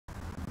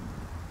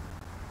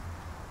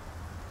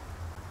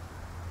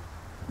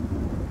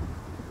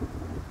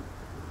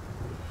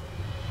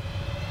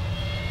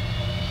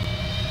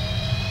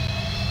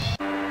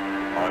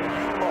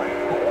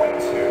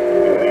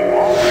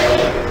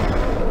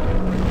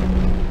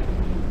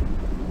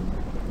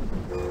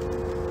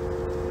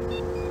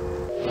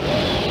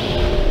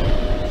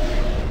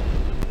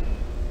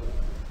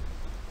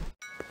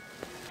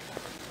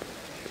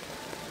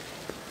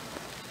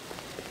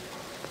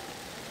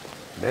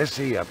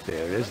messy up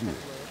there, isn't it?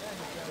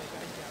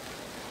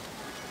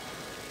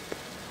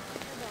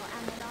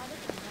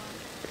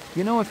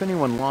 You know if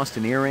anyone lost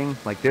an earring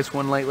like this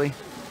one lately?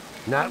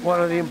 Not one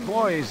of the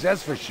employees,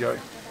 that's for sure.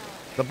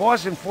 The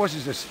boss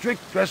enforces a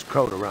strict dress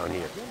code around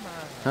here.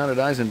 How did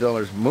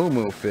Eisendoller's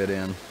moo-moo fit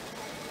in?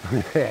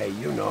 Yeah,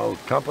 you know,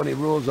 company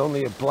rules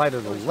only apply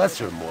to the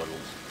lesser mortals.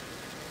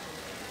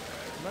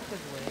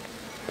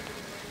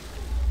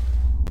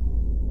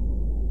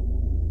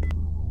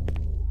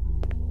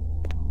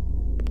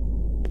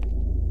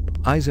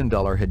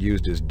 Eisendoller had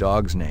used his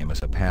dog's name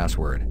as a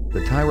password.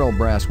 The Tyrell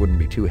brass wouldn't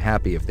be too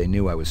happy if they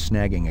knew I was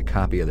snagging a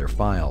copy of their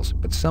files,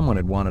 but someone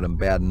had wanted them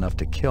bad enough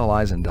to kill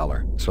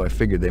Eisendoller, so I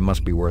figured they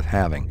must be worth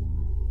having.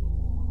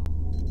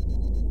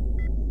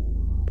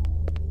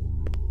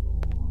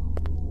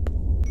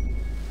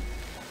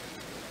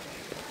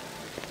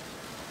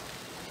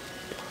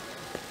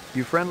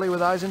 You friendly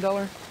with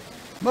Eisendoller?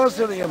 Most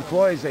of the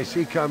employees they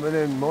see coming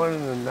in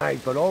morning and night,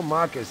 but old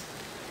Marcus,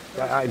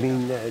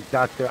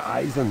 Dr.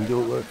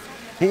 Eisendoller,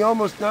 he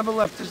almost never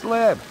left his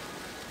lab.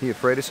 He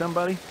afraid of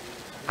somebody?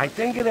 I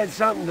think it had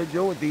something to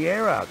do with the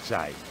air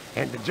outside,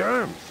 and the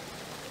germs.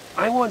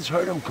 I once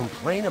heard him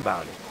complain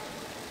about it.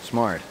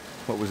 Smart.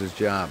 What was his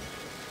job?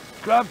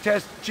 Scrub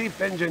test chief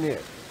engineer.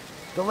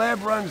 The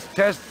lab runs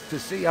tests to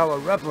see how a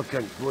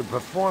replicant would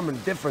perform in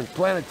different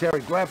planetary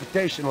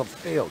gravitational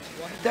fields.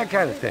 That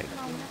kind of thing.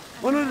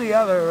 One of the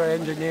other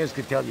engineers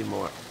could tell you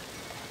more.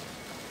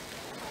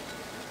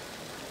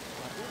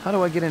 How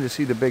do I get in to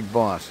see the big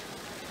boss?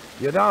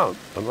 You don't,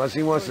 unless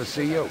he wants to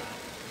see you.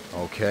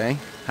 Okay.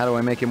 How do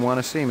I make him want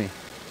to see me?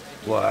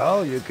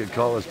 Well, you could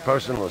call his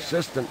personal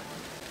assistant.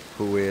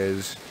 Who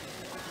is?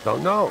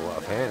 Don't know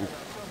offhand.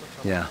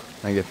 Yeah,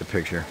 I get the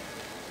picture.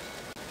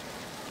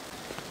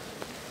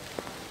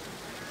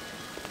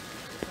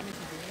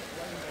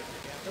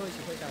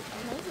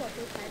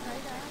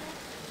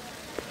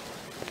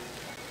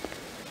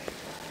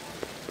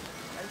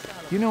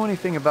 You know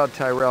anything about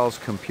Tyrell's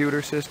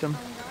computer system?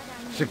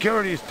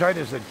 Security is tight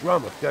as a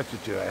drum, if that's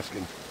what you're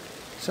asking.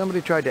 Somebody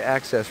tried to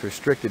access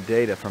restricted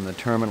data from the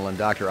terminal in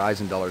Dr.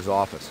 Eisendoller's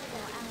office.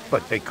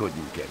 But they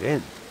couldn't get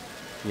in.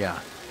 Yeah.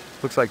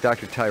 Looks like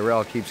Dr.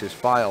 Tyrell keeps his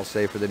files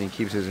safer than he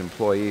keeps his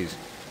employees.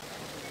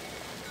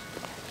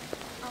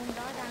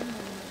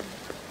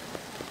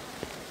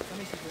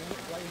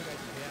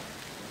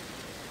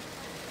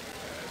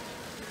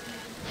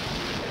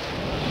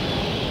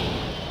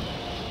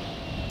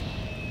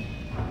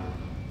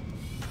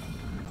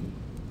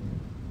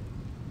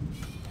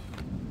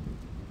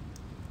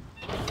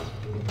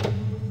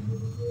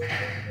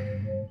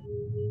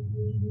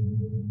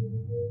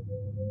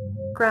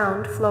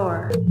 Ground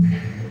floor.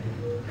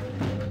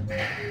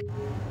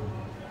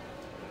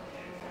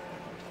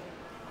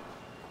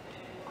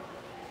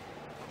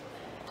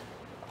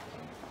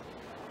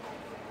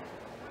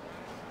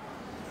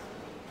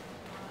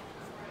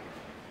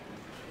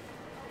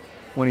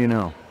 What do you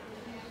know?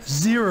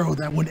 Zero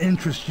that would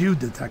interest you,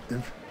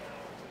 Detective.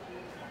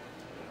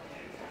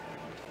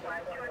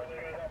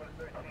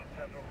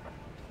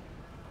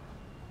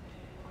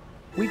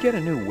 We get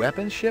a new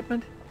weapons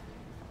shipment?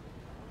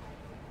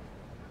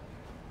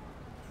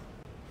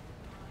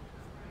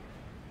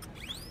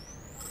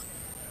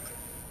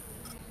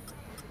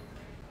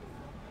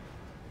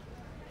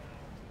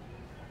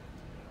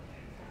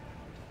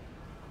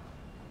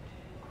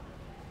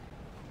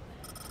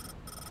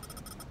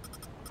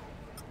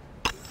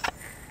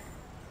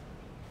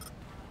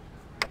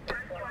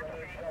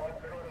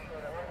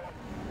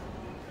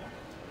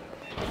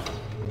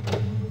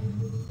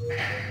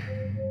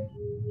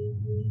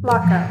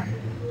 Lockup.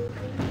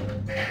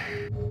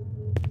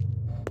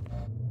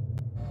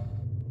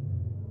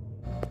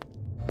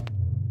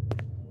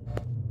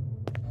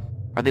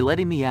 Are they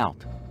letting me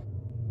out?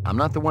 I'm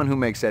not the one who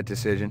makes that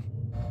decision.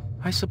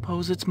 I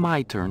suppose it's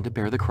my turn to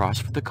bear the cross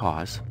for the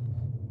cause.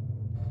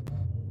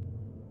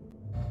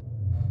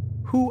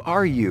 Who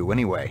are you,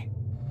 anyway?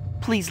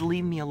 Please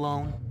leave me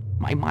alone.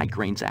 My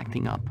migraine's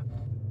acting up.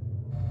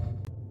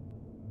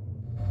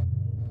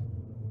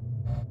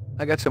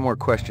 I got some more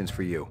questions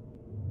for you.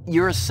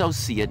 Your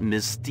associate,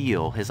 Ms.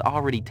 Steele, has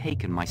already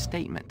taken my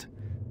statement.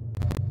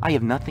 I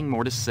have nothing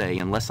more to say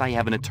unless I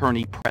have an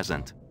attorney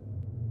present.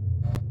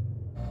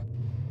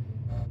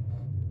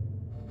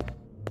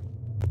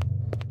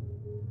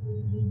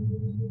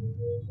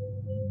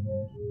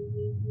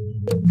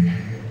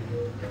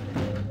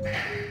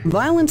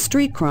 Violent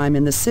street crime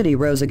in the city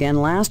rose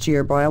again last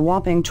year by a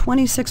whopping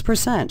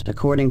 26%,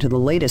 according to the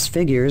latest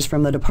figures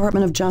from the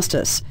Department of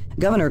Justice.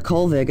 Governor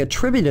Kolvig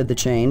attributed the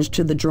change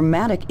to the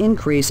dramatic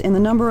increase in the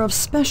number of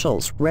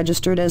specials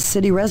registered as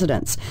city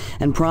residents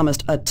and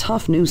promised a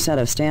tough new set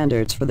of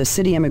standards for the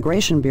City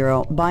Immigration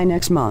Bureau by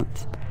next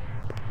month.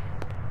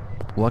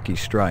 Lucky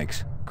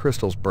strikes.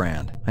 Crystal's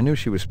brand. I knew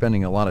she was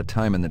spending a lot of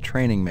time in the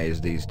training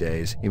maze these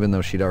days, even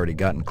though she'd already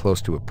gotten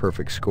close to a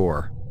perfect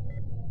score.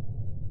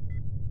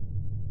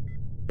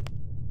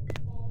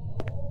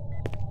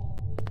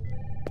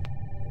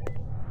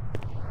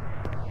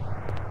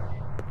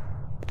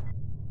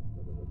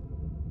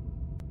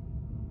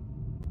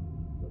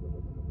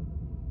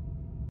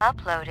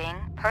 Uploading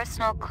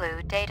personal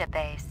clue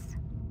database.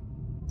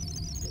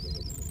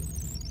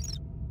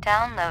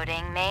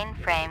 Downloading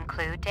mainframe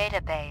clue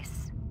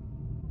database.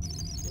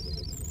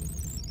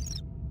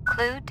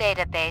 Clue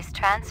database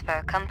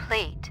transfer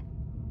complete.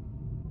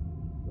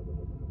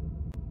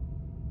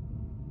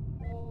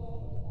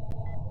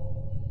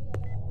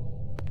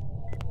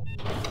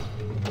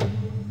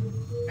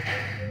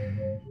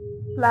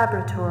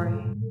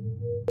 Laboratory.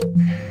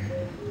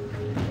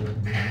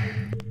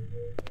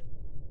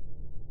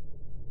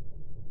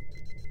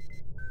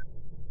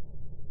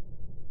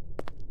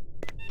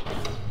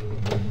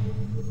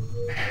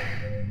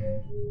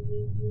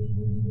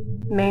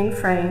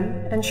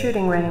 Mainframe and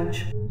shooting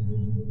range.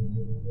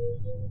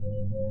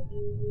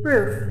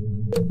 Roof.